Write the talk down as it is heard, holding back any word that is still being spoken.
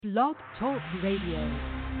Blog Talk Radio.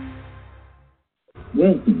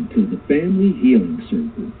 Welcome to the Family Healing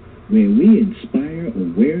Circle, where we inspire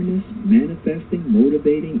awareness, manifesting,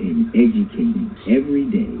 motivating, and educating every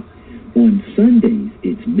day. On Sundays,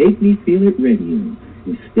 it's Make Me Feel It Radio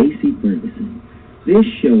with Stacey Ferguson. This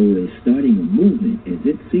show is starting a movement as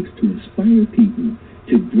it seeks to inspire people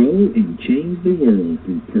to grow and change the world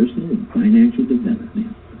through personal and financial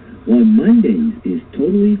development. On Mondays is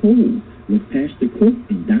Totally Whole with Pastor Cook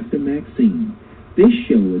and Dr. Maxine. This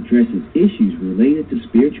show addresses issues related to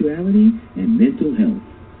spirituality and mental health.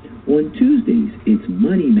 On Tuesdays, it's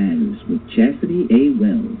Money Matters with Chastity A.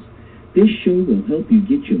 Wells. This show will help you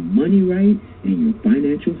get your money right and your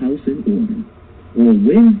financial house in order. On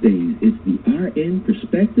Wednesdays, it's the RN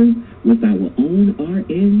Perspective with our own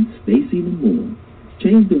RN, Stacey Lamore.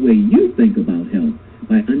 Change the way you think about health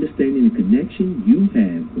by understanding the connection you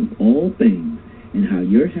have with all things and how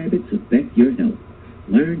your habits affect your health.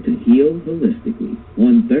 Learn to heal holistically.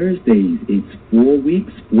 On Thursdays, it's 4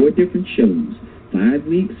 weeks, 4 different shows. 5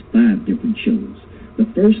 weeks, 5 different shows.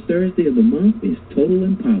 The first Thursday of the month is Total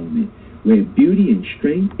Empowerment, where beauty and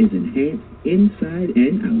strength is enhanced inside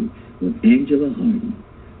and out with Angela Hardy.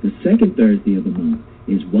 The second Thursday of the month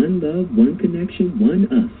is One Love, One Connection,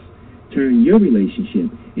 One Us. Turn your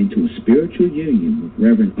relationship into a spiritual union with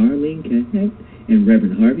Reverend Arlene Cahet and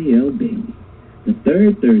Reverend Harvey L. Bailey. The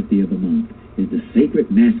third Thursday of the month is the Sacred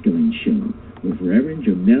Masculine Show with Reverend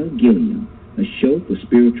Jamel Gilliam, a show for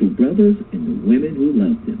spiritual brothers and the women who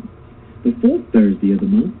love them. The fourth Thursday of the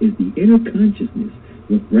month is the Inner Consciousness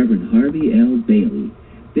with Reverend Harvey L. Bailey.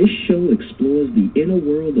 This show explores the inner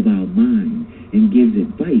world of our mind and gives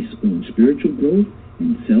advice on spiritual growth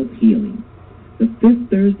and self-healing. The fifth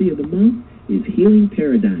Thursday of the month is Healing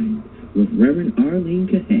Paradigm with Reverend Arlene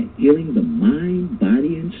Cahet, healing the mind,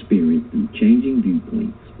 body, and spirit through changing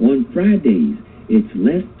viewpoints. On Fridays, it's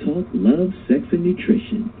Let's Talk Love, Sex, and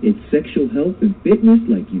Nutrition. It's sexual health and fitness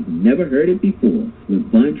like you've never heard it before with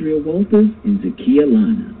Vondria Walters and Zakia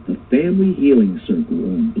Lana. The Family Healing Circle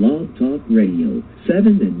on Blog Talk Radio,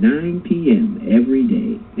 7 to 9 p.m. every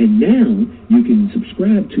day. And now you can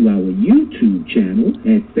subscribe to our YouTube channel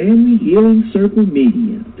at Family Healing Circle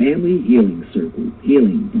Media. Family Healing Circle,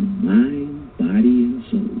 healing the mind, body, and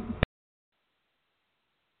soul.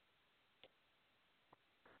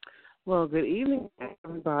 Well, good evening,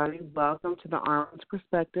 everybody. Welcome to the Arms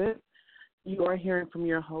Perspective. You are hearing from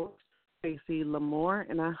your host, Stacey Lamore,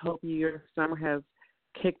 and I hope your summer has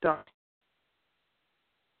kicked off.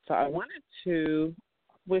 So I wanted to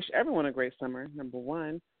wish everyone a great summer, number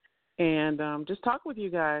one, and just talk with you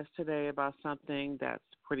guys today about something that's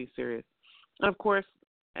pretty serious. Of course,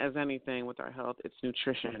 as anything with our health, it's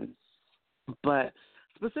nutrition, but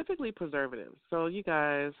specifically preservatives. So you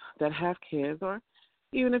guys that have kids, or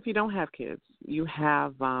even if you don't have kids, you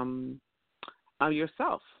have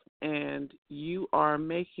yourself, and you are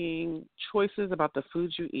making choices about the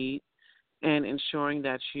foods you eat and ensuring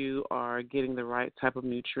that you are getting the right type of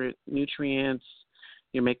nutrients.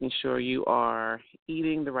 You're making sure you are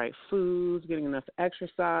eating the right foods, getting enough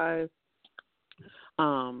exercise.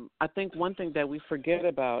 I think one thing that we forget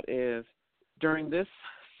about is during this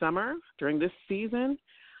summer, during this season,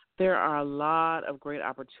 there are a lot of great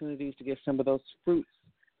opportunities to get some of those fruits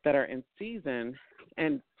that are in season,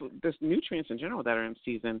 and there's nutrients in general that are in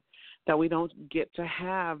season that we don't get to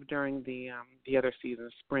have during the other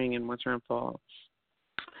seasons, spring and winter and fall.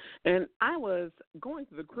 And I was going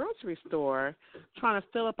to the grocery store trying to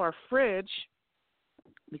fill up our fridge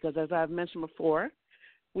because, as I've mentioned before,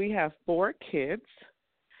 we have 4 kids,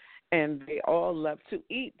 and they all love to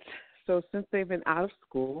eat. So since they've been out of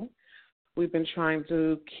school, we've been trying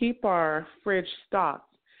to keep our fridge stocked.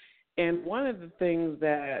 And one of the things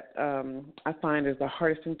that I find is the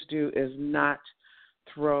hardest thing to do is not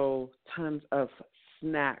throw tons of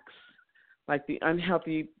snacks, like the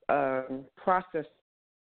unhealthy processed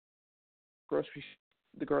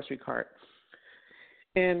the grocery cart.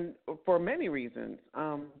 And for many reasons,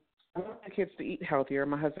 I want my kids to eat healthier.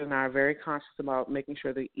 My husband and I are very conscious about making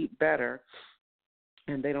sure they eat better,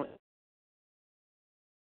 and they don't.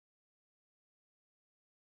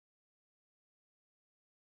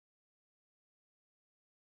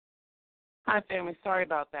 Hi, family. Sorry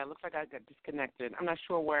about that. Looks like I got disconnected. I'm not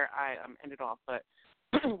sure where I ended off, but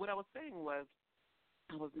what I was saying was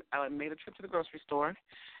I made a trip to the grocery store,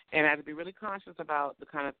 and I had to be really conscious about the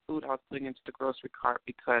kind of food I was putting into the grocery cart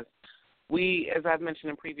because we, as I've mentioned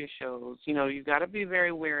in previous shows, you've got to be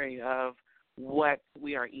very wary of what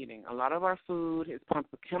we are eating. A lot of our food is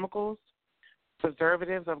pumped with chemicals,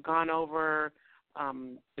 preservatives. I've gone over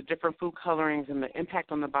the different food colorings and the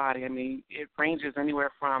impact on the body. I mean, it ranges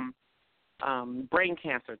anywhere from brain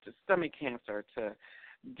cancer to stomach cancer to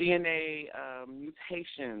DNA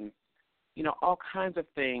mutations, all kinds of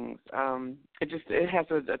things. It has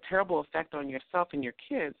a terrible effect on yourself and your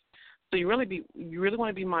kids. So you really want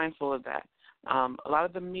to be mindful of that. A lot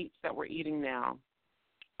of the meats that we're eating now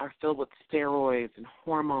are filled with steroids and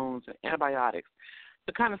hormones and antibiotics,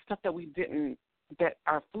 the kind of stuff that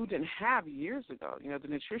our food didn't have years ago.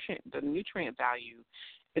 The nutrient value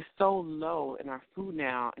is so low in our food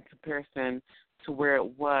now in comparison to where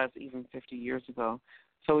it was even 50 years ago.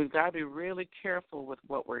 So we've got to be really careful with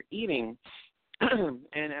what we're eating.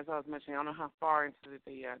 And as I was mentioning, I don't know how far into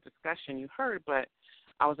the discussion you heard, but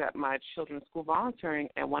I was at my children's school volunteering,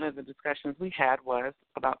 and one of the discussions we had was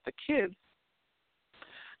about the kids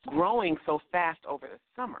growing so fast over the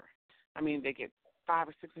summer. I mean, they get 5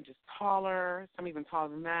 or 6 inches taller, some even taller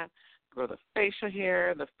than that, grow the facial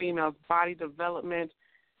hair, the female's body development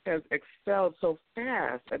has excelled so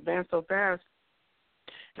fast, advanced so fast.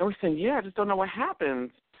 And we're saying, I just don't know what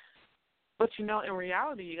happens. But, in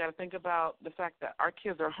reality, you got to think about the fact that our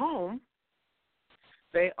kids are home.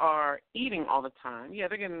 They are eating all the time. Yeah,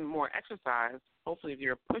 they're getting more exercise, hopefully if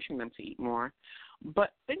you're pushing them to eat more.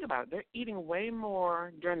 But think about it. They're eating way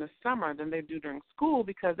more during the summer than they do during school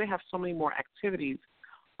because they have so many more activities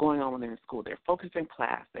going on when they're in school. They're focused in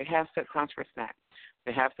class. They have set times for snacks.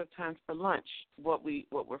 They have set times for lunch. What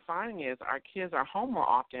we're finding is our kids are home more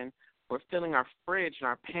often. We're filling our fridge and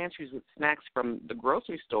our pantries with snacks from the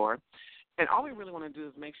grocery store. And all we really want to do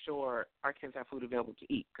is make sure our kids have food available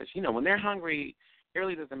to eat. Because, when they're hungry, it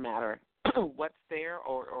really doesn't matter what's there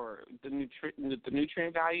or the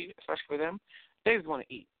nutrient value, especially for them. They just want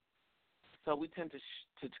to eat. So we tend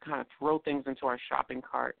to kind of throw things into our shopping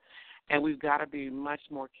cart, and we've got to be much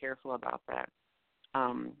more careful about that.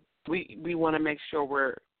 We want to make sure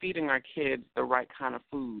we're feeding our kids the right kind of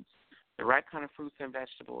foods, the right kind of fruits and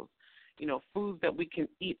vegetables, foods that we can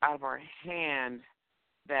eat out of our hand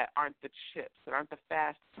that aren't the chips, that aren't the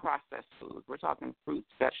fast processed foods. We're talking fruits,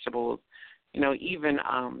 vegetables, even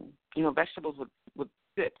vegetables with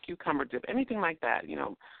dip, cucumber dip, anything like that,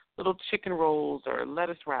 little chicken rolls or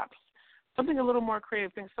lettuce wraps, something a little more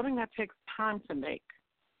creative, something that takes time to make,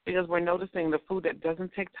 because we're noticing the food that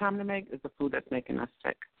doesn't take time to make is the food that's making us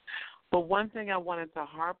sick. But one thing I wanted to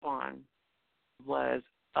harp on was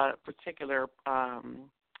a particular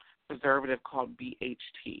preservative called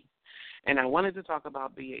BHT. And I wanted to talk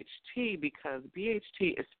about BHT because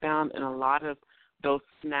BHT is found in a lot of those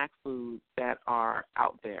snack foods that are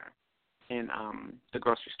out there in the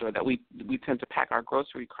grocery store that we tend to pack our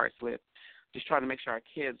grocery carts with, just trying to make sure our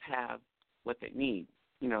kids have what they need,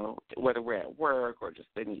 whether we're at work or just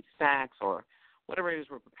they need snacks or whatever it is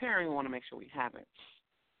we're preparing, we want to make sure we have it.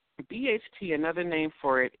 BHT, another name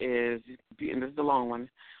for it is, and this is the long one,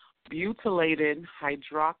 butylated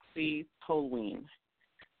hydroxytoluene.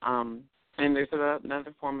 And there's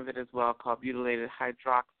another form of it as well called butylated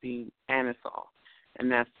hydroxyanisole, and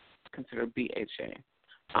that's considered BHA.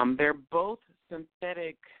 They're both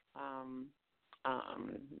synthetic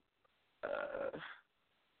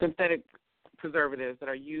preservatives that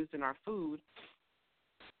are used in our food,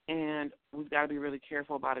 and we've got to be really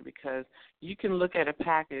careful about it because you can look at a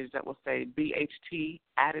package that will say BHT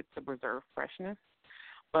added to preserve freshness,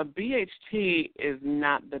 but BHT is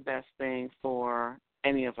not the best thing for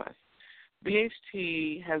any of us.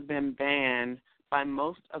 BHT has been banned by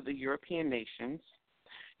most of the European nations,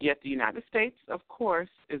 yet the United States, of course,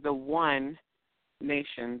 is the one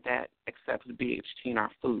nation that accepts BHT in our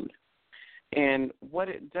food. And what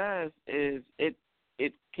it does is it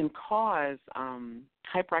can cause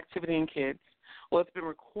hyperactivity in kids. Well, it's been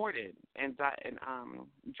recorded in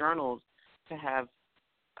journals to have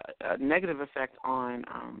a negative effect on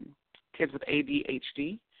kids with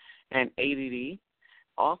ADHD and ADD.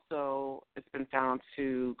 Also, it's been found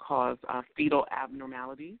to cause fetal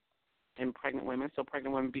abnormalities in pregnant women. So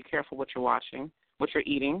pregnant women, be careful what you're watching, what you're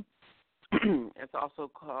eating. It's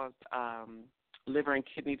also caused liver and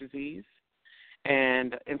kidney disease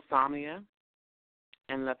and insomnia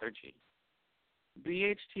and lethargy.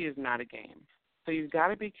 BHT is not a game. So you've got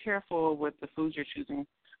to be careful with the foods you're choosing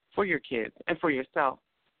for your kids and for yourself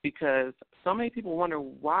because so many people wonder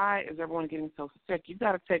why is everyone getting so sick. You've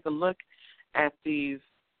got to take a look at these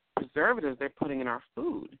preservatives they're putting in our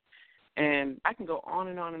food. And I can go on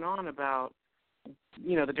and on and on about,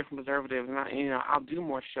 the different preservatives. And, I'll do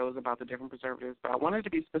more shows about the different preservatives. But I wanted to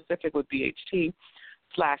be specific with BHT/BHA.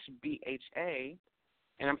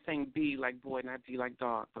 And I'm saying B like boy, not D like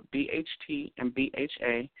dog. But BHT and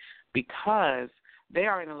BHA because they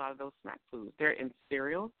are in a lot of those snack foods. They're in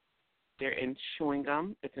cereal. They're in chewing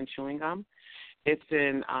gum. It's in chewing gum. It's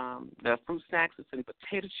in the fruit snacks. It's in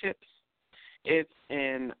potato chips. It's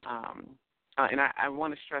in, and I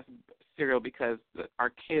want to stress cereal because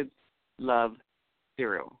our kids love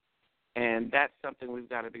cereal, and that's something we've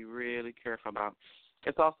got to be really careful about.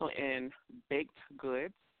 It's also in baked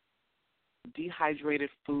goods, dehydrated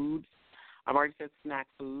foods, I've already said snack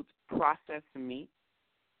foods, processed meat,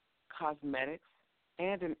 cosmetics,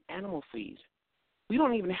 and in animal feed. We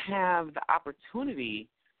don't even have the opportunity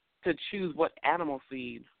to choose what animal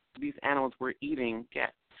feed these animals we're eating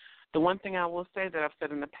get. The one thing I will say that I've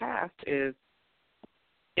said in the past is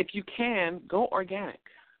if you can, go organic.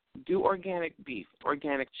 Do organic beef,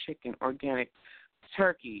 organic chicken, organic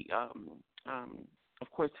turkey,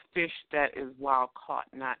 of course, fish that is wild caught,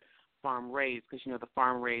 not farm raised, because the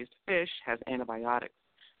farm raised fish has antibiotics.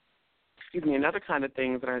 Excuse me, another kind of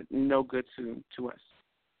things that are no good to us.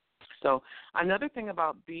 So another thing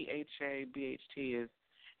about BHA, BHT is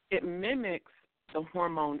it mimics the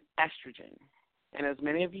hormone estrogen. And as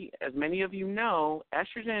many of you know,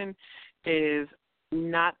 estrogen is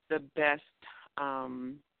not the best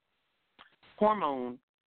hormone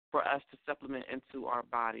for us to supplement into our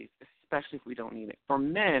bodies, especially if we don't need it. For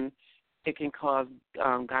men, it can cause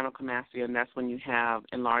gynecomastia, and that's when you have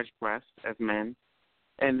enlarged breasts as men.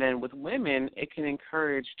 And then with women, it can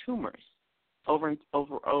encourage tumors, over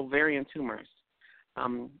ovarian tumors.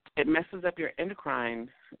 It messes up your endocrine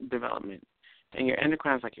development. And your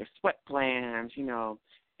endocrine is like your sweat glands, your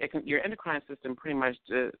endocrine system pretty much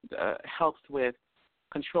helps with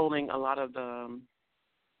controlling a lot of the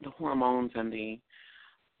hormones and the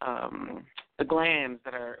glands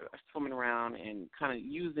that are swimming around and kind of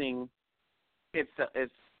using its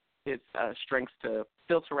strengths to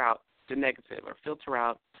filter out the negative or filter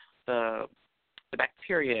out the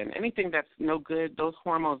bacteria and anything that's no good. Those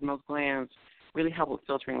hormones and those glands really help with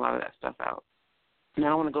filtering a lot of that stuff out. Now, I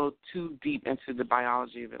don't want to go too deep into the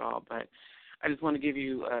biology of it all, but I just want to give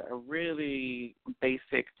you a really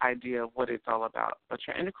basic idea of what it's all about. But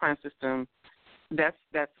your endocrine system, that's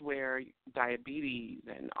where diabetes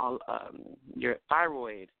and all your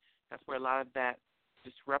thyroid, that's where a lot of that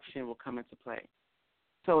disruption will come into play.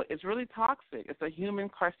 So it's really toxic. It's a human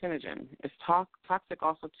carcinogen. It's toxic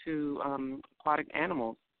also to aquatic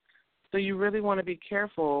animals. So you really want to be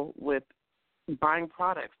careful with buying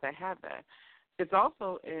products that have that. It's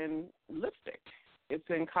also in lipstick. It's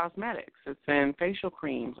in cosmetics. It's in facial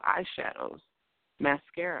creams, eyeshadows,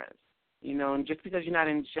 mascaras. And just because you're not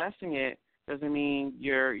ingesting it doesn't mean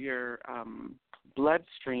your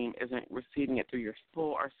bloodstream isn't receiving it through your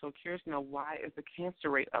stool. People are so curious to know, why is the cancer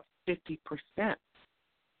rate up 50%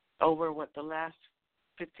 over the last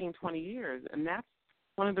 15, 20 years? And that's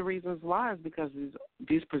one of the reasons why, is because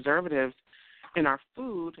these preservatives in our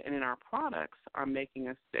food and in our products are making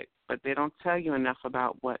us sick. But they don't tell you enough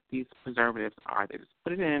about what these preservatives are. They just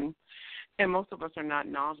put it in, and most of us are not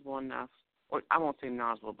knowledgeable enough, or I won't say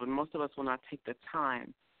knowledgeable, but most of us will not take the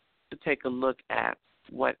time to take a look at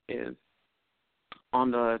what is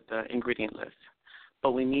on the ingredient list.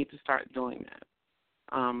 But we need to start doing that.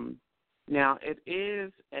 Now, it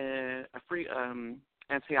is a free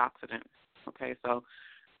antioxidant, okay? So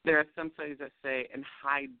there are some studies that say in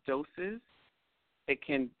high doses it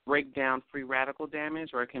can break down free radical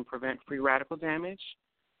damage, or it can prevent free radical damage.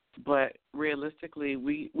 But realistically,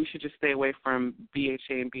 we should just stay away from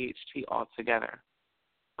BHA and BHT altogether.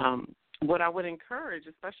 What I would encourage,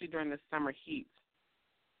 especially during the summer heat,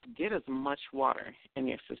 get as much water in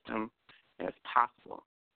your system as possible.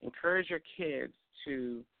 Encourage your kids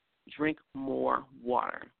to drink more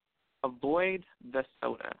water. Avoid the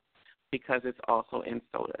soda, because it's also in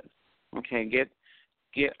sodas. Okay, get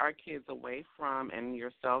our kids away from, and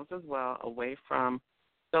yourselves as well, away from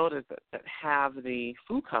sodas that have the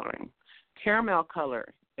food coloring. Caramel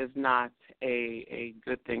color is not a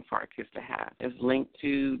good thing for our kids to have. It's linked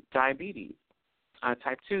to diabetes,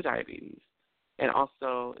 type 2 diabetes, and it's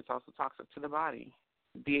also toxic to the body.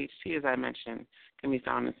 BHT, as I mentioned, can be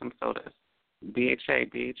found in some sodas. BHA,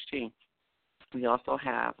 BHT. We also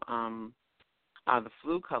have the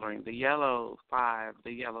food coloring, the yellow 5,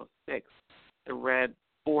 the yellow 6, the red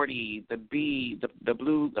 40, the B, the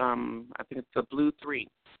blue, I think it's the blue 3.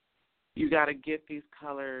 You got to get these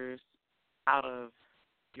colors out of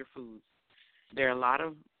your foods. There are a lot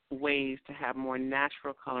of ways to have more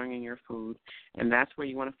natural coloring in your food, and that's where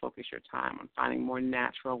you want to focus your time, on finding more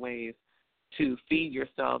natural ways to feed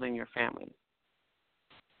yourself and your family.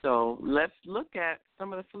 So let's look at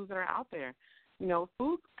some of the foods that are out there. You know,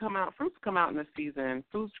 fruits come out in the season.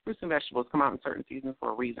 Fruits and vegetables come out in certain seasons for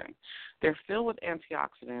a reason. They're filled with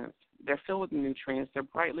antioxidants. They're filled with nutrients. They're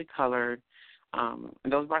brightly colored. And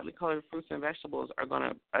those brightly colored fruits and vegetables are going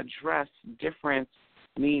to address different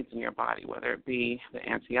needs in your body, whether it be the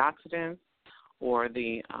antioxidants or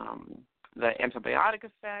the antibiotic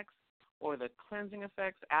effects or the cleansing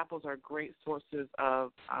effects. Apples are great sources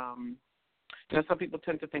of, some people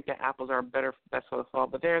tend to think that apples are better best for the fall,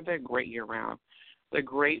 but they're great year-round. They're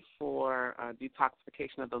great for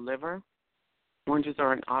detoxification of the liver. Oranges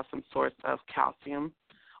are an awesome source of calcium,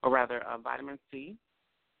 or rather vitamin C,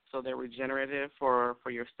 so they're regenerative for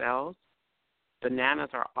your cells. Bananas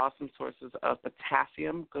are awesome sources of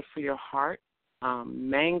potassium, good for your heart.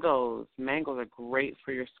 Mangoes are great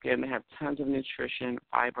for your skin. They have tons of nutrition,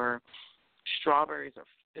 fiber. Strawberries are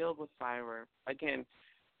filled with fiber. Again,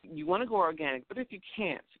 you want to go organic, but if you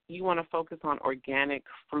can't, you want to focus on organic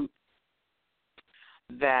fruits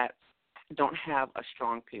that don't have a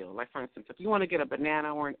strong peel. Like, for instance, if you want to get a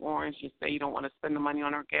banana or an orange, you say you don't want to spend the money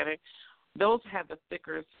on organic, those have the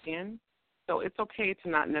thicker skin, so it's okay to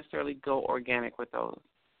not necessarily go organic with those.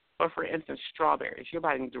 But, for instance, strawberries, you're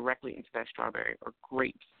biting directly into that strawberry, or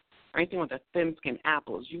grapes, or anything with a thin skin,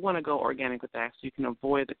 apples. You want to go organic with that so you can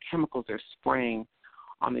avoid the chemicals they're spraying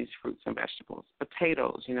on these fruits and vegetables.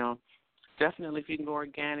 Potatoes, definitely if you can go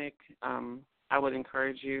organic, I would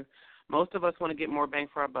encourage you. Most of us want to get more bang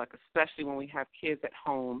for our buck, especially when we have kids at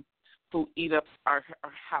home who eat up our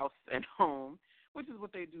house and home, which is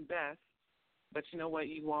what they do best. But you know what?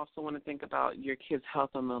 You also want to think about your kids'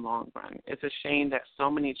 health in the long run. It's a shame that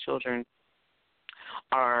so many children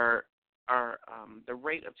are the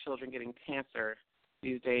rate of children getting cancer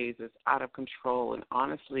these days is out of control. And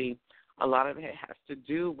honestly, a lot of it has to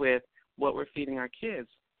do with what we're feeding our kids.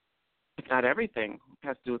 If not everything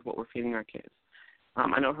has to do with what we're feeding our kids.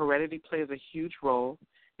 I know heredity plays a huge role.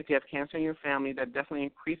 If you have cancer in your family, that definitely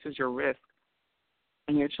increases your risk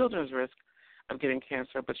and your children's risk of getting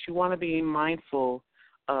cancer. But you want to be mindful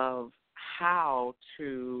of how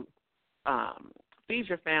to feed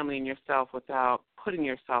your family and yourself without putting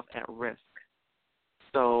yourself at risk.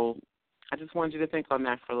 So I just wanted you to think on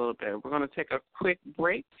that for a little bit. We're going to take a quick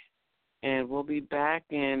break, and we'll be back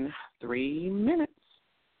in 3 minutes.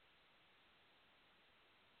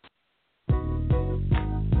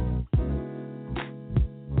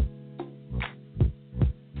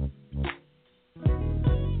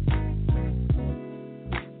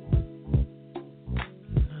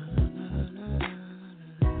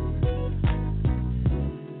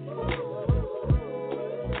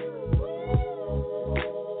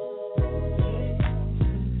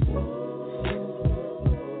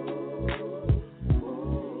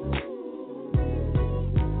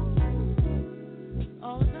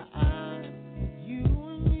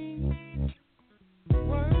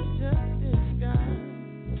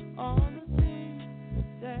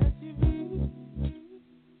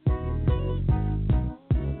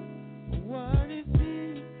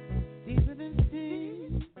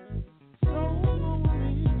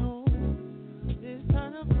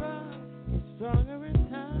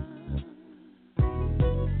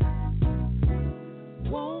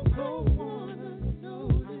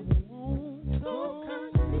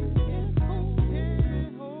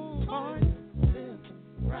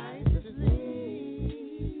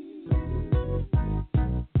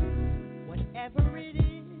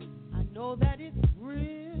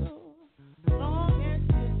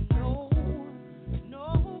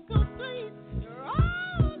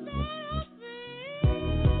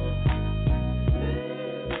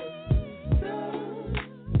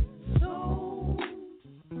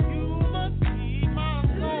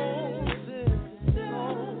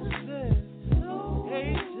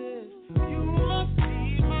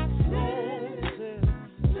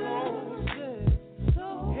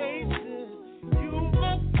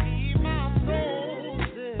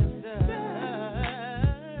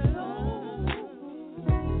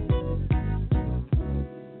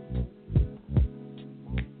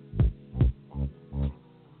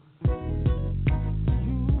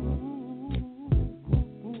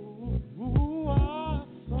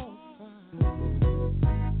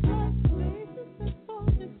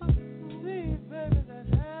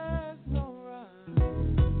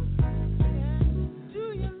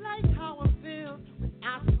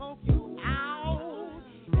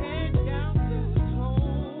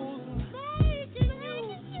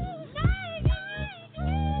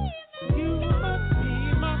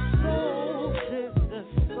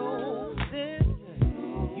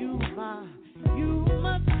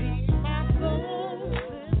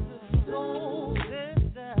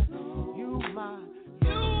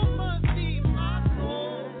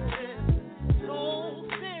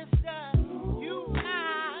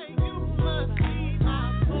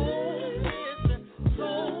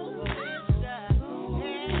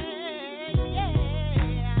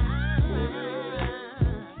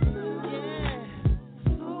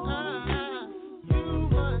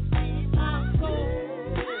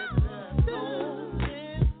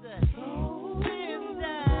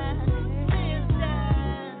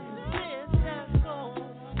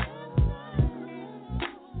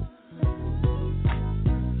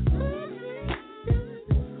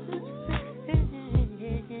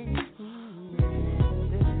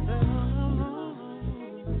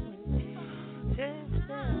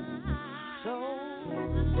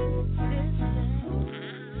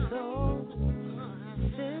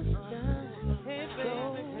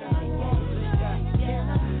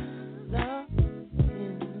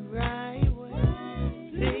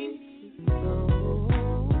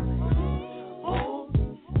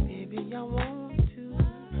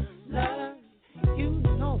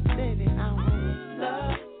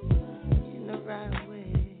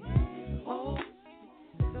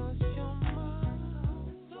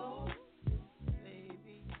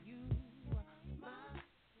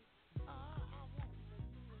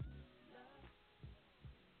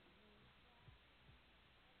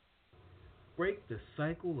 break the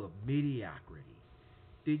cycle of mediocrity.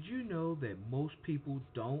 Did you know that most people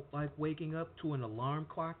don't like waking up to an alarm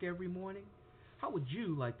clock every morning? How would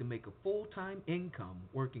you like to make a full time income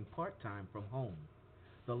working part time from home?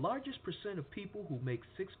 The largest percent of people who make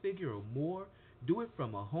six figure or more do it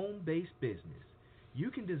from a home based business.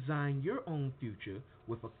 You can design your own future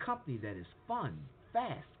with a company that is fun,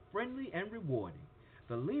 fast, friendly, and rewarding.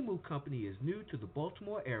 The Limu Company is new to the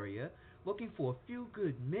Baltimore area, looking for a few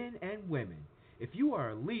good men and women. If you are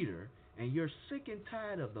a leader and you're sick and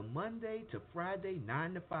tired of the Monday to Friday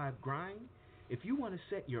 9 to 5 grind, if you want to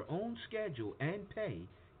set your own schedule and pay,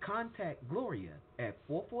 contact Gloria at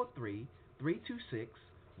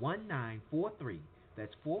 443-326-1943.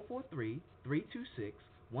 That's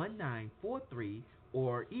 443-326-1943,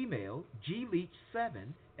 or email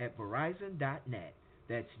gleach7 at verizon.net.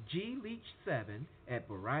 That's gleach7 at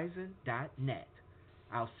verizon.net.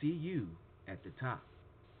 I'll see you at the top.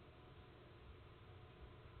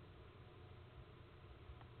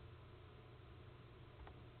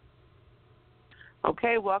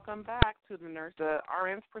 Okay, welcome back to the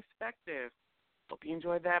RN's perspective. Hope you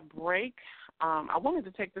enjoyed that break. I wanted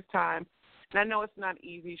to take this time, and I know it's not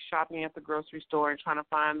easy shopping at the grocery store and trying to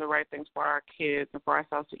find the right things for our kids and for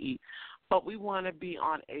ourselves to eat, but we want to be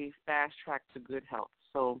on a fast track to good health.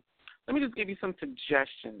 So let me just give you some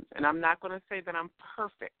suggestions, and I'm not going to say that I'm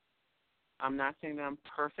perfect. I'm not saying that I'm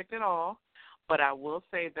perfect at all, but I will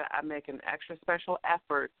say that I make an extra special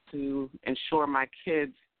effort to ensure my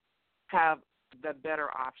kids have the better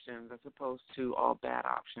options as opposed to all bad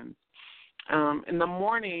options. In the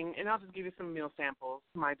morning, and I'll just give you some meal samples,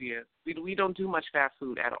 some ideas. We don't do much fast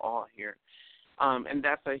food at all here, and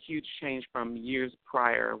that's a huge change from years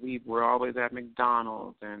prior. We were always at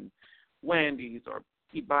McDonald's and Wendy's or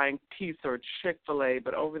buying pizza or Chick-fil-A,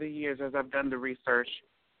 but over the years, as I've done the research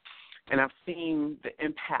and I've seen the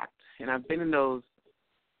impact, and I've been in the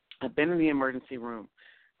emergency room.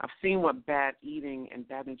 I've seen what bad eating and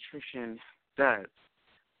bad nutrition does.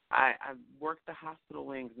 I've worked the hospital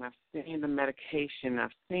wings, and I've seen the medication.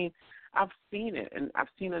 I've seen it, and I've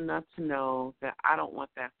seen enough to know that I don't want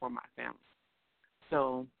that for my family.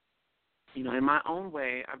 So, in my own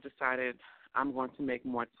way, I've decided I'm going to make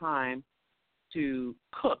more time to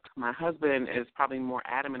cook. My husband is probably more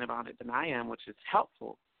adamant about it than I am, which is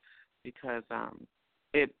helpful because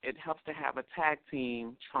it helps to have a tag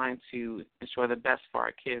team trying to ensure the best for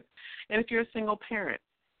our kids. And if you're a single parent,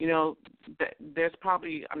 there's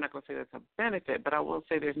probably, I'm not going to say that's a benefit, but I will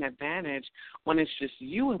say there's an advantage when it's just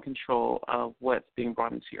you in control of what's being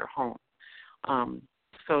brought into your home.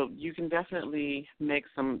 So you can definitely make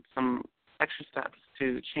some extra steps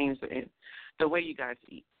to change the way you guys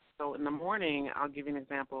eat. So in the morning, I'll give you an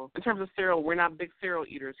example. In terms of cereal, we're not big cereal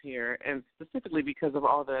eaters here, and specifically because of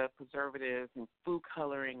all the preservatives and food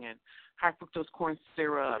coloring and high fructose corn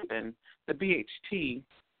syrup and the BHT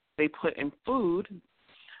they put in food.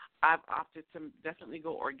 I've opted to definitely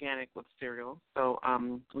go organic with cereal. So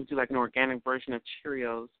we do like an organic version of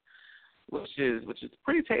Cheerios, which is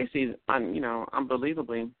pretty tasty,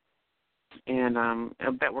 unbelievably, and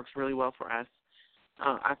that works really well for us.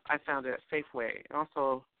 I found it at Safeway.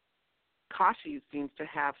 Also, Kashi seems to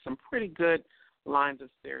have some pretty good lines of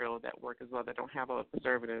cereal that work as well that don't have all the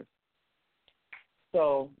preservatives.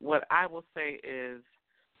 So what I will say is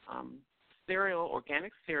cereal,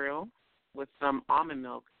 organic cereal with some almond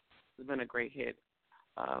milk has been a great hit.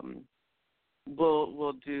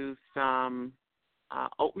 We'll do some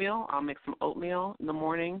oatmeal. I'll make some oatmeal in the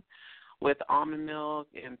morning with almond milk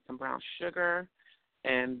and some brown sugar,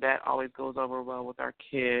 and that always goes over well with our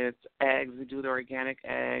kids. Eggs, we do the organic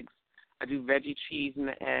eggs. I do veggie cheese in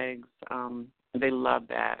the eggs. They love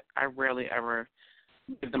that. I rarely ever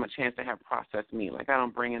give them a chance to have processed meat. Like I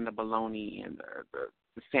don't bring in the bologna and the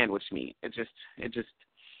sandwich meat. It just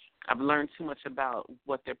I've learned too much about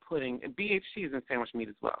what they're putting. And BHT is in sandwich meat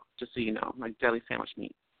as well, just so you know, like deli sandwich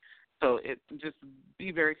meat. So just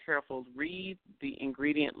be very careful. Read the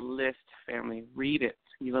ingredient list, family. Read it.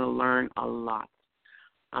 You're going to learn a lot.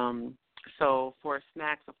 So for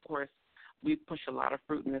snacks, of course, we push a lot of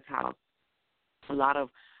fruit in this house. A lot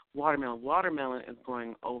of watermelon. Watermelon is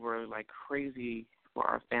going over like crazy for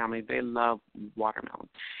our family. They love watermelon.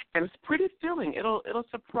 And it's pretty filling. It'll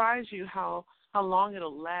surprise you how long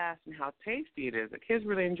it'll last and how tasty it is. The kids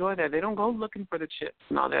really enjoy that. They don't go looking for the chips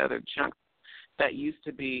and all the other junk that used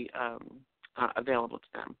to be available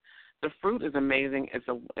to them. The fruit is amazing.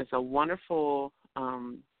 It's a wonderful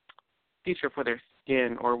feature for their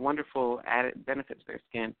skin, or wonderful added benefit to their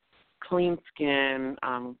skin. Clean skin,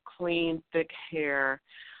 clean, thick hair,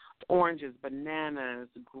 oranges, bananas,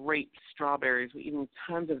 grapes, strawberries. We're eating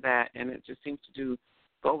tons of that, and it just seems to do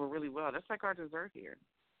go over really well. That's like our dessert here.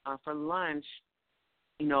 For lunch,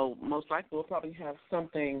 most likely we'll probably have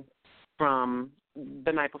something from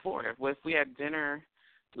the night before. If we had dinner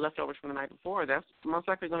leftovers from the night before, that's most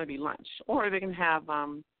likely going to be lunch. Or they can have,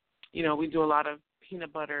 we do a lot of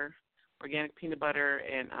peanut butter, organic peanut butter,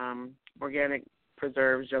 and organic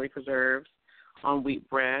preserves, jelly preserves on wheat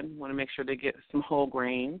bread. Want to make sure they get some whole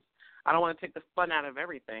grains. I don't want to take the fun out of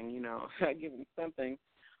everything, I give them something.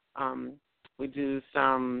 We do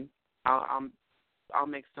some, I'll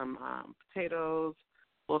make some potatoes,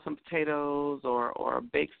 boil some potatoes, or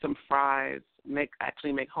bake some fries, make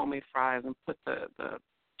homemade fries and put the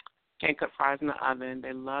hand-cut fries in the oven.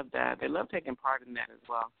 They love that. They love taking part in that as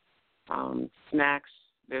well. Snacks,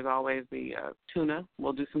 there's always the tuna.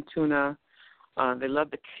 We'll do some tuna. They love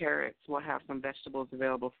the carrots. We'll have some vegetables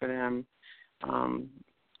available for them.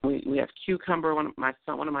 We have cucumber. One of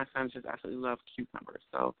my sons just absolutely loves cucumbers.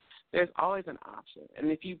 So there's always an option. And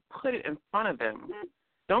if you put it in front of them,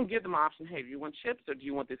 don't give them an option, hey, do you want chips or do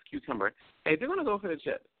you want this cucumber? Hey, they're going to go for the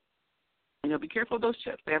chips. Be careful of those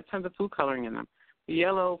chips. They have tons of food coloring in them. The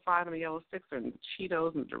yellow 5 and the yellow 6 are in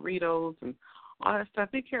Cheetos and Doritos and all that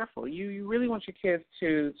stuff. Be careful. You really want your kids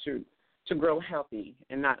to grow healthy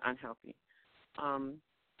and not unhealthy.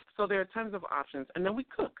 So there are tons of options. And then we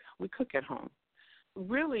cook. We cook at home.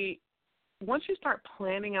 Really, once you start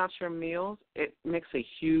planning out your meals, it makes a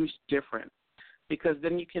huge difference because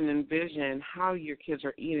then you can envision how your kids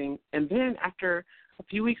are eating. And then after a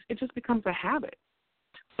few weeks, it just becomes a habit.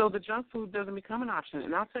 So the junk food doesn't become an option.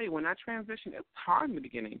 And I'll tell you, when I transitioned, it was hard in the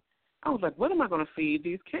beginning. I was like, what am I going to feed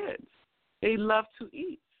these kids? They love to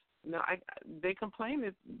eat. They complained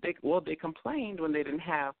when they didn't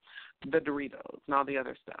have the Doritos and all the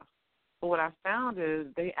other stuff. But what I found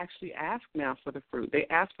is they actually ask now for the fruit. They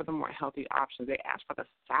ask for the more healthy options. They ask for the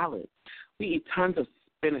salads. We eat tons of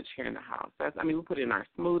spinach here in the house. We put it in our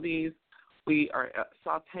smoothies. We are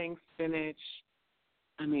sauteing spinach.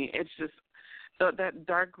 It's just that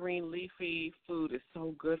dark green leafy food is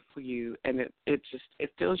so good for you, and it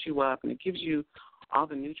fills you up and it gives you all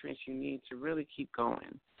the nutrients you need to really keep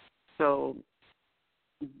going. So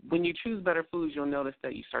when you choose better foods, you'll notice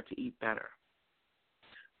that you start to eat better.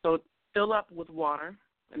 So fill up with water,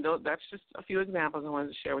 and that's just a few examples I wanted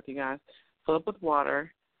to share with you guys. Fill up with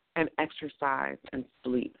water and exercise and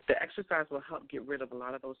sleep. The exercise will help get rid of a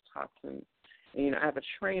lot of those toxins. And, I have a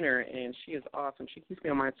trainer, and she is awesome. She keeps me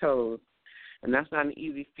on my toes, and that's not an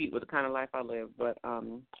easy feat with the kind of life I live. But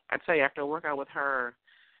I tell you, after a workout with her,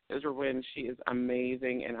 those are when she is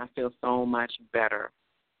amazing, and I feel so much better.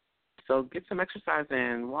 So get some exercise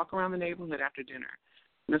in. Walk around the neighborhood after dinner.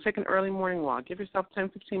 Take an early morning walk. Give yourself 10,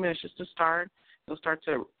 15 minutes just to start. You'll start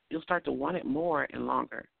to want it more and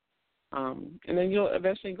longer. And then you'll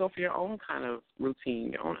eventually go for your own kind of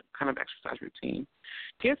routine, your own kind of exercise routine.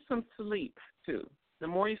 Get some sleep, too. The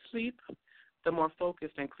more you sleep, the more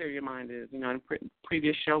focused and clear your mind is. In the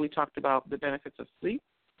previous show, we talked about the benefits of sleep,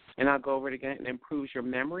 and I'll go over it again. It improves your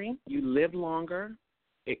memory. You live longer.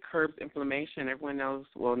 It curbs inflammation. Everyone knows,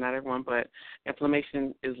 well, not everyone, but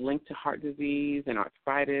inflammation is linked to heart disease and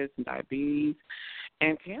arthritis and diabetes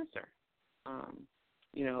and cancer.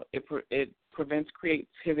 It prevents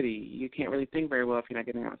creativity. You can't really think very well if you're not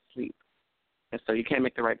getting enough sleep. And so you can't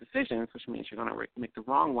make the right decisions, which means you're going to make the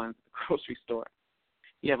wrong ones at the grocery store.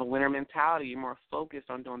 You have a winner mentality. You're more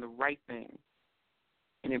focused on doing the right thing.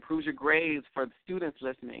 It improves your grades for the students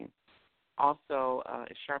listening. Also,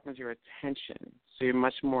 it sharpens your attention, so you're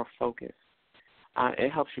much more focused.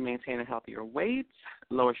 It helps you maintain a healthier weight,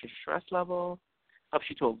 lowers your stress level, helps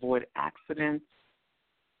you to avoid accidents,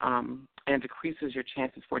 and decreases your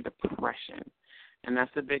chances for depression. And that's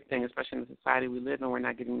the big thing, especially in the society we live in. We're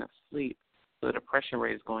not getting enough sleep. So the depression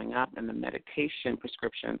rate is going up, and the medication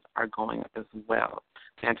prescriptions are going up as well,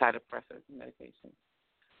 antidepressant medication.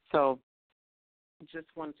 So just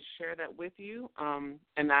wanted to share that with you.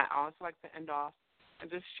 And I also like to end off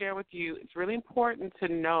and just share with you, it's really important to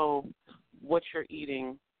know what you're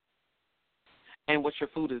eating and what your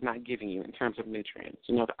food is not giving you in terms of nutrients.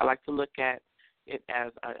 I like to look at it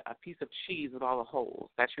as a piece of cheese with all the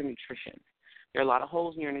holes. That's your nutrition. There are a lot of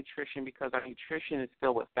holes in your nutrition because our nutrition is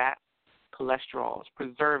filled with fats, cholesterols,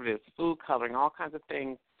 preservatives, food coloring, all kinds of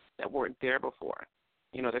things that weren't there before.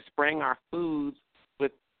 They're spraying our foods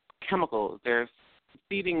with chemicals. They're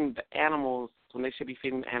feeding the animals when they should be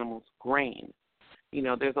feeding the animals grain.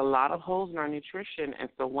 There's a lot of holes in our nutrition, and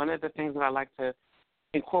so one of the things that I like to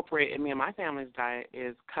incorporate in me and my family's diet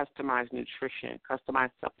is customized nutrition,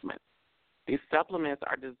 customized supplements. These supplements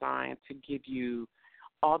are designed to give you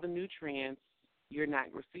all the nutrients you're not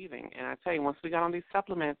receiving. And I tell you, once we got on these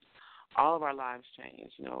supplements, all of our lives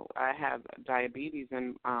change. You know, I have diabetes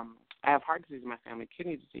and I have heart disease in my family,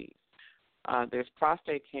 kidney disease. There's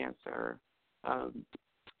prostate cancer.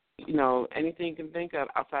 You know, anything you can think of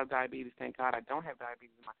outside of diabetes. Thank God I don't have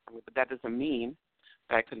diabetes in my family, but that doesn't mean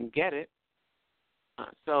that I couldn't get it.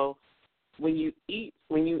 So when you eat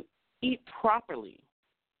properly,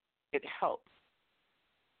 it helps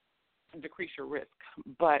decrease your risk.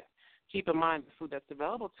 But keep in mind the food that's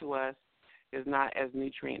available to us is not as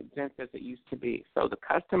nutrient dense as it used to be. So the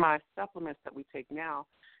customized supplements that we take now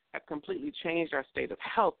have completely changed our state of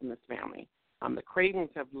health in this family. The cravings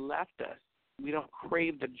have left us. We don't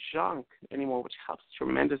crave the junk anymore, which helps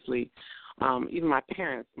tremendously. Even my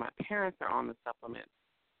parents are on the supplement.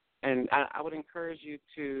 And I would encourage you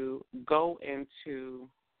to go into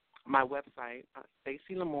my website,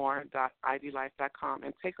 stacylamore.idlife.com,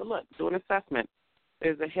 and take a look. Do an assessment.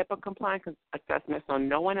 There's a HIPAA compliance assessment, so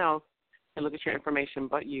no one else can look at your information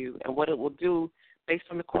but you. And what it will do, based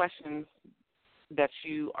on the questions that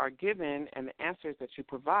you are given and the answers that you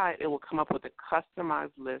provide, it will come up with a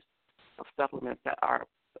customized list of supplements that are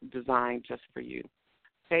designed just for you.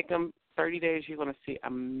 Take them 30 days, you're going to see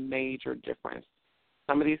a major difference.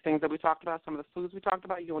 Some of these things that we talked about, some of the foods we talked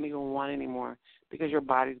about, you don't even want anymore because your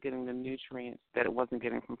body's getting the nutrients that it wasn't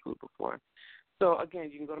getting from food before. So, again,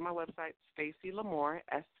 you can go to my website, Stacey Lamore,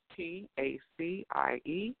 STACIELAM,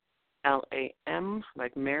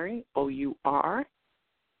 like Mary, OUR,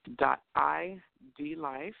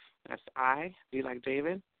 .idlife, that's I, D like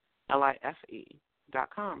David,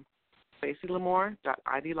 LIFE.com.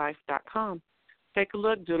 StaceyLamore.idlife.com. Take a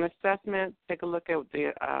look, do an assessment, take a look at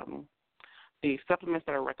the supplements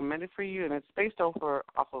that are recommended for you, and it's based off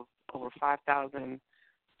of over 5,000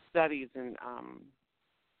 studies and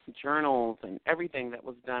journals and everything that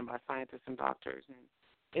was done by scientists and doctors, and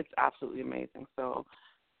it's absolutely amazing. So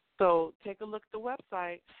take a look at the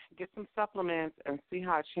website, get some supplements, and see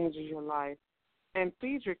how it changes your life, and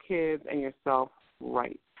feed your kids and yourself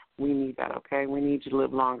right. We need that, okay? We need you to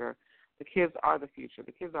live longer. The kids are the future.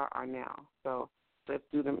 The kids are now. So let's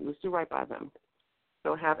do right by them.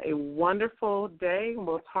 So have a wonderful day.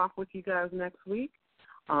 We'll talk with you guys next week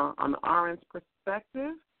on the RN's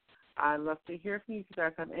perspective. I'd love to hear from you. If you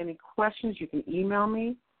guys have any questions, you can email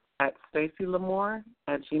me at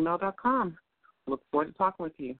stacylamore@gmail.com. Look forward to talking with you.